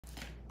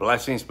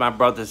Blessings, my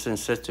brothers and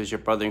sisters, your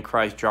brother in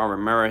Christ, John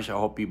Ramirez. I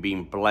hope you're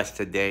being blessed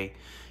today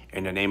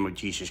in the name of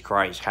Jesus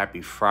Christ.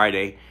 Happy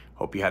Friday.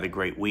 Hope you had a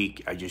great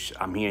week.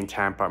 I'm here in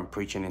Tampa. I'm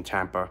preaching in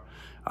Tampa.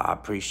 I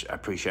preached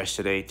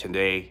yesterday,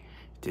 today,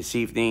 this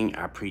evening.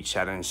 I preached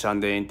Saturday and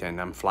Sunday, and then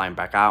I'm flying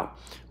back out.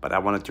 But I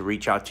wanted to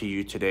reach out to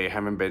you today. I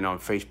haven't been on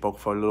Facebook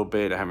for a little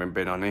bit. I haven't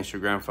been on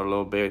Instagram for a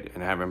little bit,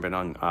 and I haven't been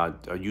on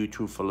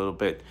YouTube for a little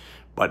bit.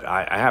 But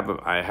I have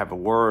a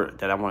word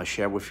that I want to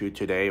share with you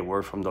today, a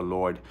word from the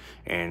Lord,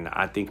 and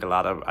I think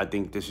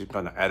this is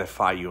going to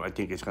edify you. I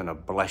think it's going to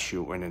bless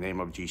you in the name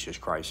of Jesus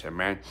Christ,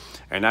 amen.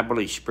 And I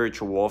believe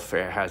spiritual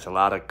warfare has a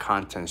lot of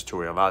contents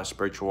to it. A lot of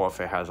spiritual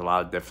warfare has a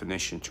lot of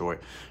definition to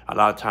it. A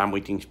lot of time we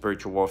think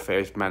spiritual warfare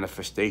is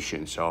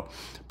manifestation, so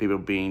people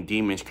being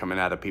demons coming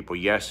out of people.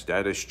 Yes,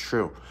 that is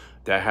true.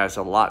 That has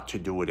a lot to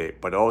do with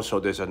it. But also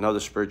there's another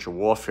spiritual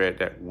warfare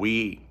that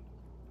we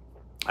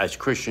as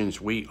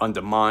Christians, we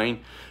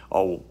undermine,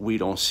 or we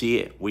don't see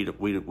it. We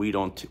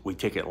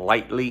take it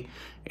lightly,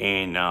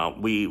 and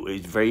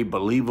it's very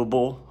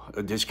believable,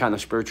 this kind of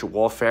spiritual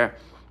warfare.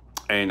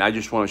 And I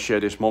just want to share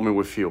this moment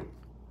with you.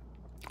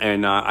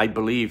 And I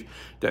believe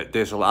that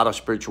there's a lot of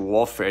spiritual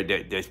warfare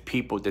that there's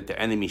people that the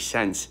enemy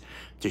sends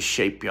to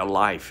shape your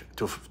life,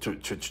 to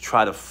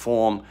try to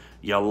form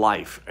your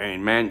life.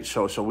 And man,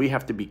 so we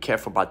have to be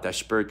careful about that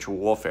spiritual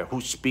warfare.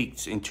 Who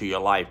speaks into your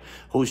life?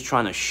 Who's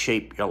trying to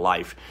shape your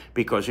life?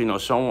 Because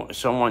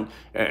someone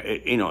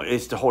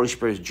it's the Holy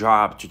Spirit's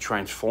job to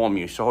transform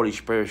you. It's the Holy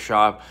Spirit's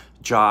job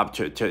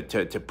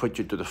to put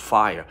you to the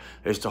fire.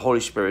 It's the Holy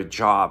Spirit's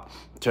job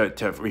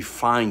to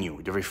refine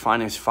you. The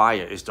refiner's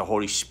fire is the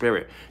Holy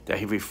Spirit, that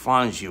he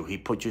refines you. He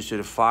puts you to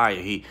the fire.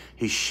 He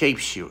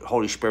shapes you.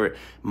 Holy Spirit,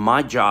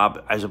 my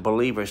job as a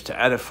believer is to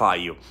edify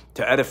you,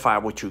 to edify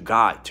what you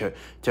got, to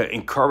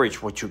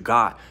encourage what you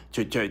got.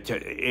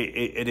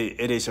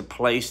 It is a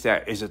place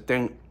that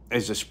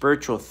is a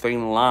spiritual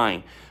thin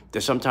line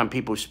that sometimes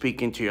people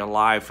speak into your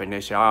life and they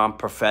say, oh, I'm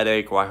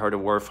prophetic, or I heard a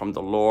word from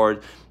the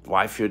Lord, or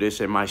I feel this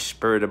in my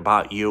spirit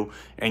about you.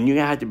 And you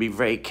have to be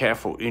very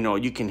careful.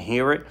 You can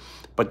hear it,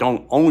 but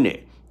don't own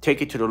it.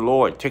 Take it to the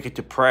Lord. Take it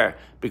to prayer.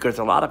 Because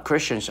a lot of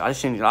Christians, I've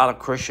seen a lot of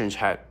Christians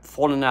had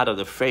fallen out of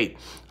the faith.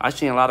 I've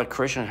seen a lot of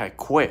Christians had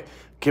quit,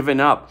 given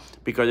up,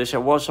 because they said,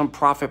 well, some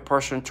prophet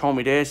person told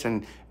me this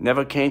and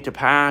never came to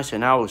pass.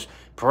 And I was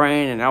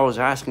praying and I was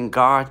asking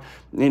God,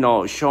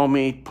 show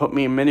me, put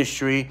me in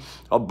ministry,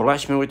 or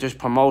bless me with this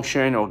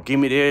promotion, or give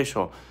me this,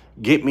 or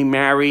get me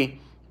married.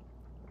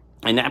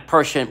 And that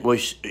person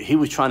was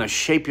trying to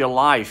shape your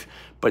life,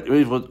 but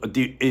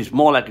it's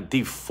more like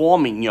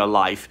deforming your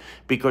life,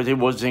 because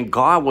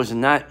God was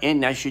not in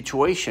that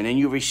situation, and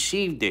you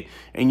received it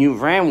and you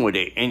ran with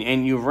it,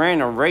 and you ran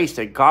a race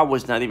that God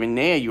was not even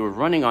there. You were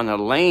running on a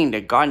lane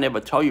that God never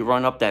told you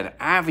run up that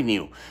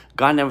avenue.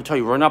 God never told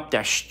you run up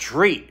that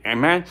street,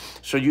 amen.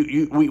 So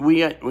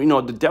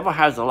the devil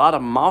has a lot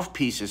of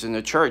mouthpieces in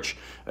the church,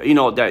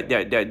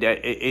 that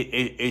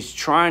is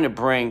trying to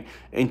bring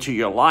into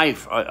your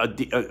life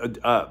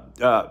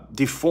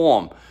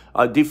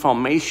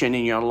deformation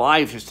in your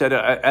life instead of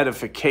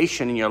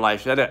edification in your life,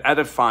 instead of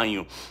edifying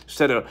you,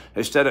 instead of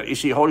you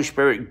see, Holy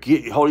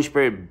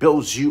Spirit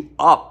builds you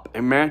up,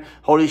 amen.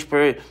 Holy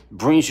Spirit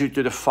brings you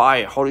to the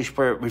fire. Holy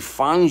Spirit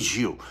refines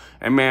you,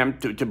 amen,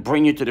 to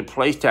bring you to the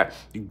place that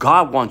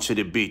God wants you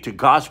to be, to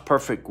God's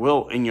perfect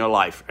will in your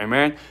life,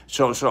 amen.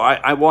 So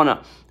I want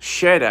to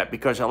share that,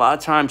 because a lot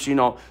of times,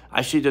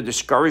 I see the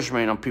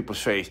discouragement on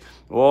people's face.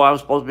 Well, I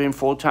was supposed to be in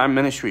full-time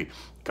ministry.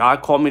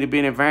 God called me to be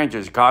an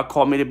evangelist. God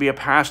called me to be a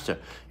pastor.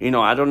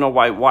 I don't know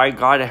why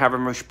God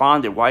haven't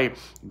responded, why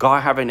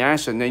God haven't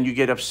answered. And then you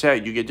get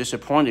upset, you get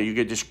disappointed, you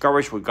get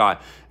discouraged with God.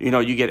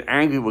 You get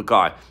angry with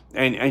God.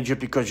 And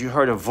just because you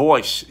heard a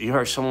voice, you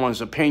heard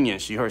someone's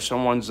opinions, you heard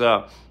someone's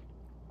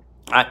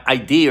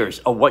ideas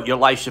of what your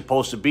life's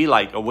supposed to be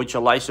like, or what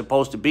your life's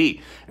supposed to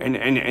be. And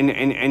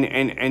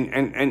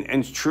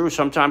it's true,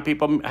 sometimes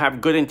people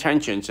have good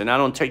intentions, and I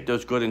don't take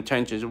those good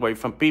intentions away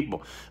from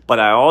people.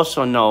 But I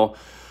also know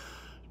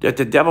that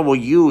the devil will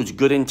use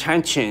good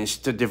intentions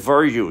to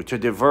divert you,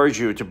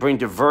 to bring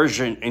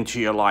diversion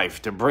into your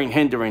life, to bring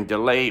hindering,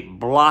 delay,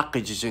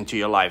 blockages into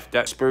your life.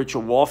 That's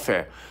spiritual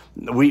warfare.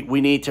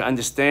 We need to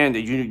understand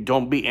that you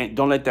don't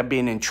let that be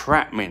an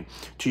entrapment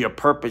to your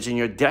purpose and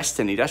your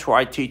destiny. That's why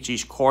I teach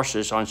these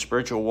courses on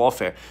spiritual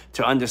warfare,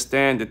 to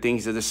understand the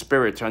things of the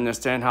Spirit, to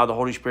understand how the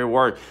Holy Spirit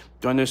works,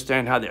 to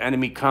understand how the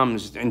enemy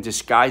comes and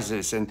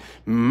disguises and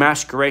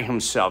masquerade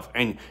himself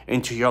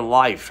into your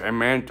life,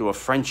 amen, to a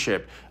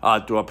friendship,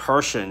 to a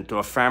person, to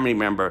a family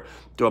member,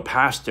 to a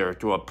pastor,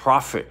 to a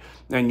prophet.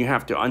 And you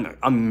have to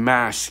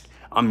unmask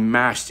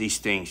these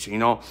things,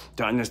 to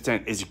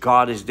understand,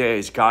 God is there,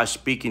 is God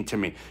speaking to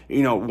me.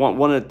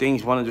 One of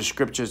the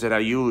scriptures that I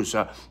use,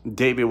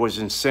 David was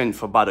in sin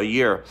for about a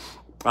year.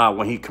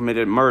 When he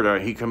committed murder,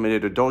 he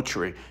committed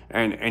adultery,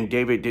 and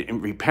David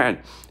didn't repent.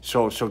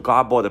 So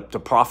God brought the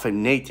prophet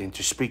Nathan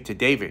to speak to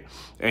David,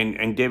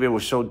 and David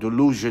was so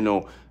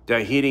delusional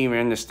that he didn't even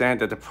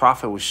understand that the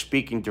prophet was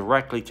speaking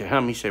directly to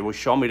him. He said, well,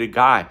 show me the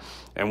guy,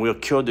 and we'll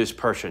kill this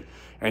person.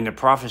 And the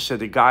prophet said,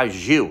 the guy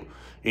is you.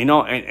 You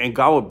know, and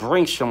God will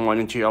bring someone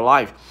into your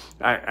life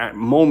at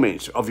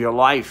moments of your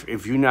life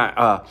if you're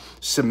not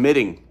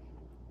submitting,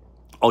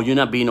 or you're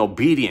not being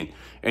obedient,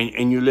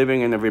 and you're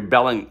living in a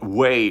rebelling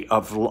way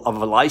of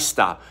a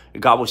lifestyle.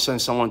 God will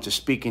send someone to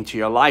speak into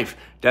your life.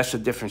 That's a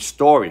different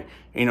story.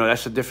 You know,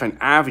 that's a different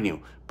avenue.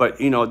 But,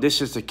 you know,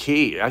 this is the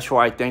key. That's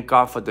why I thank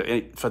God for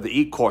the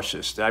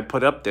e-courses that I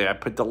put up there. I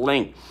put the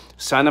link.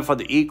 Sign up for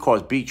the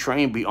e-course. Be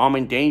trained. Be armed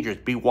and dangerous.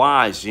 Be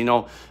wise. You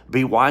know,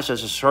 be wise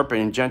as a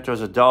serpent and gentle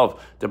as a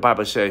dove. The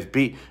Bible says,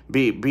 be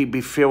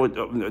filled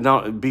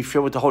with be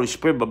filled with the Holy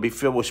Spirit, but be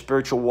filled with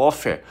spiritual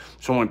warfare.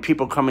 So when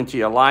people come into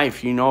your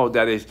life, you know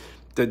that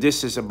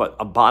this is a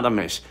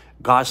bottomless.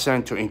 God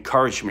sent to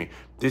encourage me.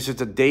 This is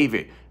the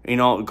David. You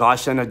know, God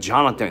sent a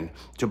Jonathan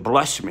to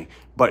bless me.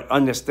 But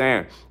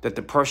understand that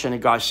the person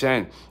that God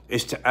sent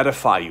is to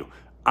edify you.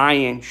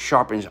 Iron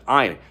sharpens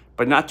iron,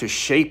 but not to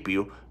shape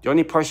you. The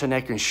only person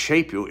that can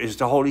shape you is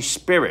the Holy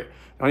Spirit.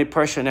 The only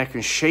person that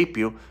can shape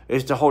you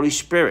is the Holy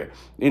Spirit.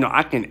 You know,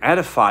 I can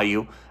edify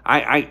you.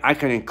 I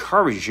can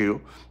encourage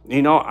you.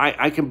 You know,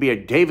 I can be a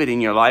David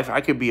in your life. I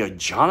could be a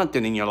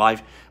Jonathan in your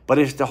life. But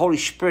it's the Holy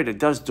Spirit that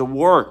does the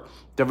work,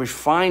 the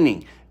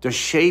refining, the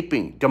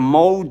shaping, the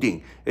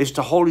molding. It's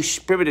the Holy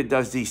Spirit that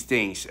does these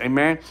things.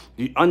 Amen.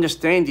 You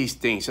understand these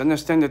things.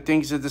 Understand the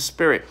things of the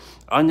Spirit.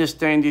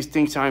 Understand these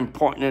things, how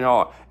important they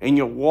are in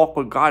your walk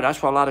with God.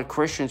 That's why a lot of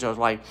Christians are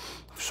like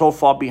so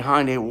far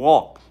behind their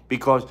walk,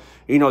 because,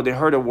 you know, they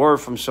heard a word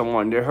from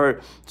someone. They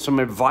heard some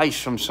advice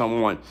from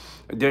someone.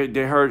 They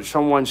heard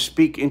someone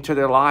speak into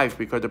their life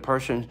because the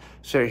person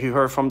said he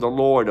heard from the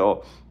Lord,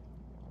 or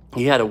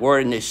he had a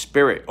word in his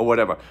spirit, or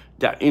whatever.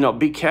 That, you know,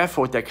 be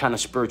careful with that kind of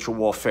spiritual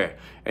warfare.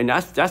 And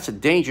that's a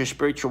dangerous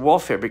spiritual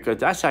warfare, because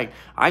that's like,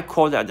 I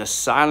call that the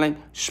silent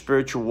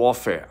spiritual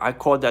warfare. I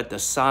call that the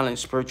silent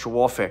spiritual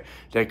warfare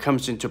that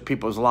comes into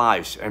people's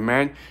lives.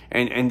 Amen.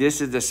 And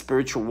this is the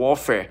spiritual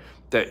warfare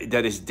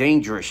that is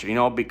dangerous, you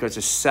know, because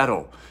it's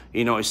settled.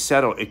 You know, it's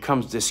settled. It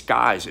comes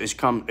disguised. It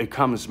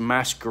comes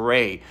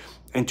masquerade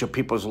into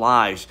people's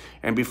lives.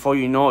 And before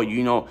you know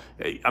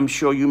it, I'm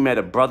sure you met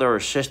a brother or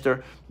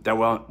sister that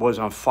was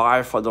on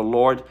fire for the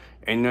Lord,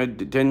 and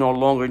they're no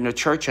longer in the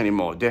church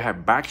anymore. They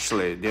had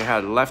backslid. They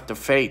had left the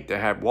faith. They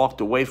had walked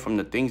away from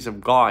the things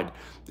of God.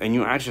 And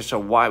you ask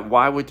yourself,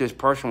 why would this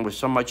person with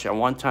so much? At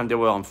one time, they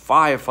were on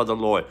fire for the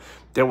Lord.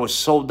 They were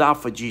sold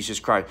out for Jesus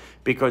Christ,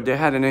 because they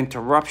had an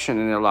interruption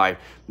in their life.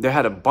 They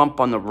had a bump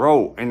on the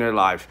road in their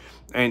life.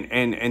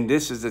 And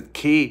this is the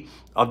key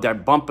of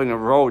that bump in the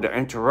road, the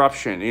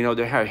interruption. You know,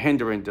 they had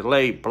hindering,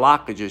 delay,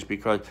 blockages,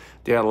 because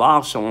they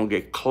allow someone to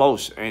get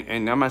close.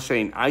 And I'm not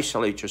saying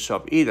isolate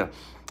yourself either,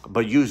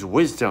 but use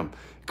wisdom.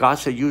 God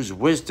said use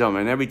wisdom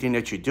in everything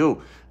that you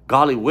do.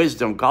 Godly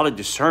wisdom, godly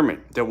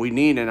discernment that we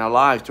need in our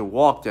lives to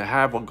walk, to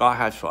have what God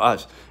has for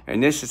us.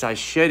 And this is, I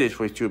share this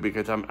with you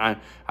because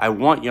I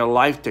want your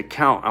life to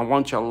count. I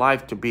want your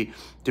life to be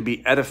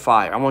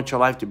edified. I want your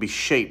life to be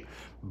shaped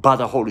by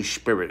the Holy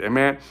Spirit.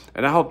 Amen.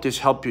 And I hope this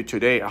helped you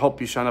today. I hope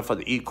you sign up for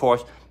the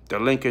e-course. The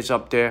link is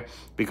up there,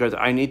 because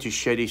I need to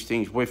share these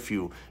things with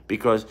you,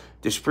 because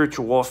the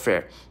spiritual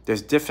warfare,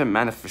 there's different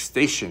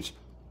manifestations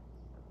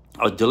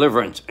of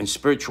deliverance and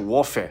spiritual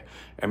warfare.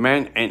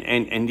 Amen.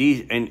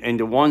 And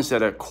the ones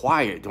that are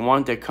quiet, the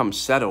ones that come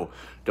settled,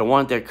 the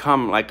ones that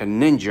come like a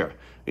ninja,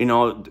 you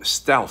know,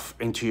 stealth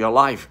into your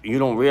life. You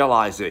don't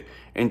realize it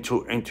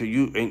until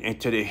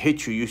they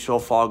hit you. You so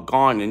far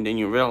gone, and then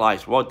you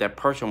realize what that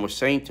person was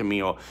saying to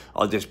me, or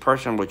this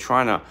person was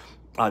trying to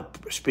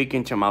speak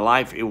into my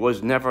life. It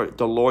was never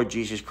the Lord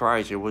Jesus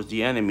Christ. It was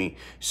the enemy,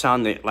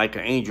 sounded like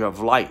an angel of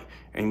light.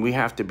 And we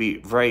have to be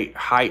very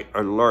high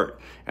alert.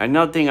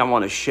 Another thing I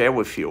want to share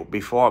with you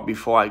before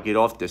I get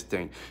off this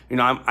thing, you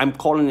know, I'm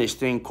calling this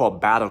thing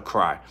called battle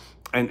cry.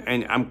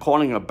 And I'm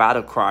calling a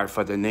battle cry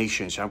for the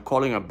nations. I'm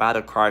calling a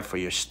battle cry for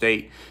your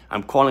state.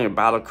 I'm calling a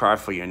battle cry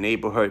for your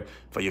neighborhood,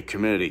 for your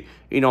community.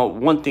 You know,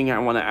 one thing I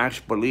want to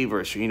ask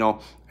believers, you know,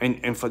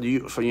 and for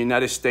the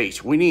United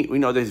States, we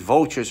know there's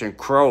vultures and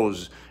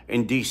crows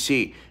in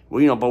D.C.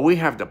 But we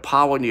have the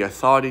power and the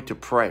authority to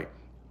pray.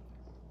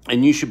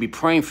 And you should be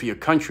praying for your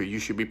country. You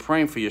should be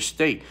praying for your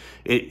state.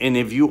 And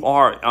if you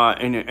are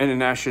an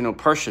international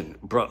person,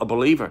 a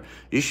believer,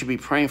 you should be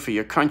praying for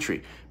your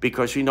country.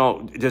 Because, you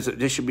know,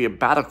 there should be a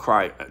battle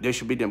cry. There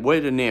should be the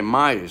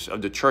Nehemiahs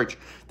of the church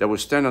that would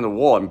stand on the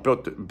wall and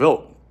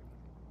built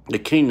the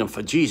kingdom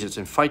for Jesus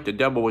and fight the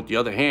devil with the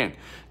other hand.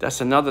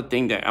 That's another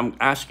thing that I'm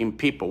asking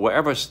people.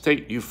 Wherever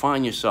state you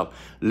find yourself,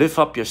 lift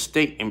up your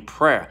state in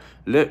prayer.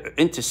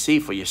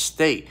 Intercede for your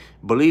state.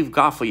 Believe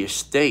God for your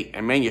state.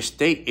 And man, your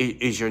state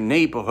is your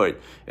neighborhood.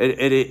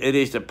 It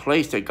is the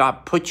place that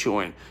God put you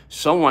in.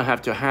 Someone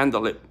have to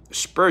handle it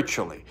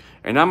spiritually.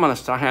 And I'm going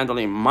to start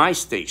handling my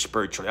state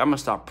spiritually. I'm going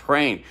to start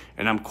praying.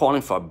 And I'm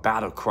calling for a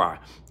battle cry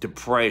to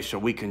pray so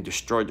we can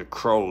destroy the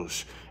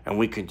crows and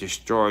we can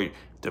destroy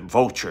the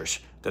vultures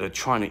that are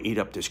trying to eat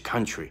up this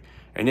country.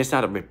 And it's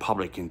not a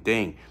Republican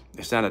thing.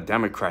 It's not a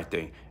Democrat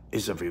thing.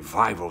 is a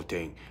revival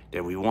thing,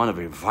 that we want a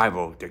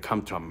revival to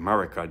come to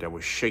America that will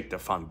shake the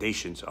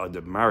foundations of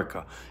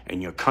America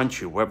and your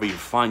country, wherever you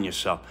find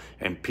yourself,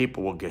 and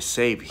people will get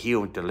saved,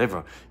 healed, and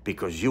delivered,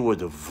 because you were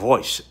the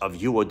voice of,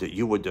 you were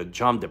the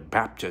John the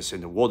Baptist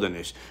in the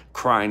wilderness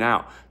crying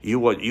out. You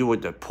were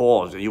the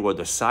Pauls, and you were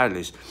the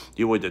Silas,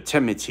 you were the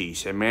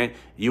Timothys, and man,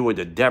 you were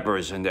the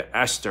Deborahs and the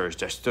Esthers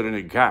that stood in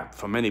the gap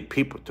for many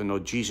people to know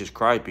Jesus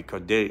Christ,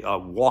 because they are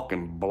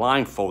walking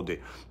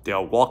blindfolded. They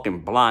are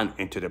walking blind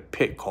into the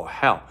pit called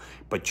hell.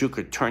 But you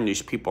could turn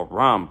these people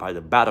around by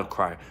the battle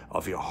cry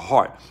of your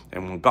heart.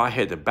 And when God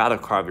hears the battle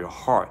cry of your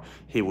heart,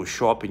 he will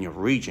show up in your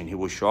region. He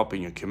will show up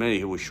in your community.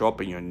 He will show up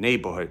in your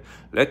neighborhood.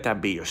 Let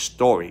that be your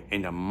story.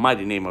 In the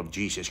mighty name of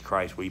Jesus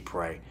Christ, we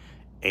pray.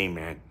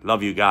 Amen.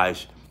 Love you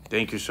guys.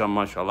 Thank you so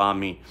much for allowing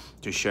me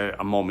to share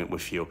a moment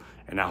with you.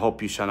 And I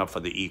hope you sign up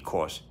for the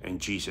e-course in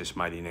Jesus'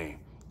 mighty name.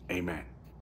 Amen.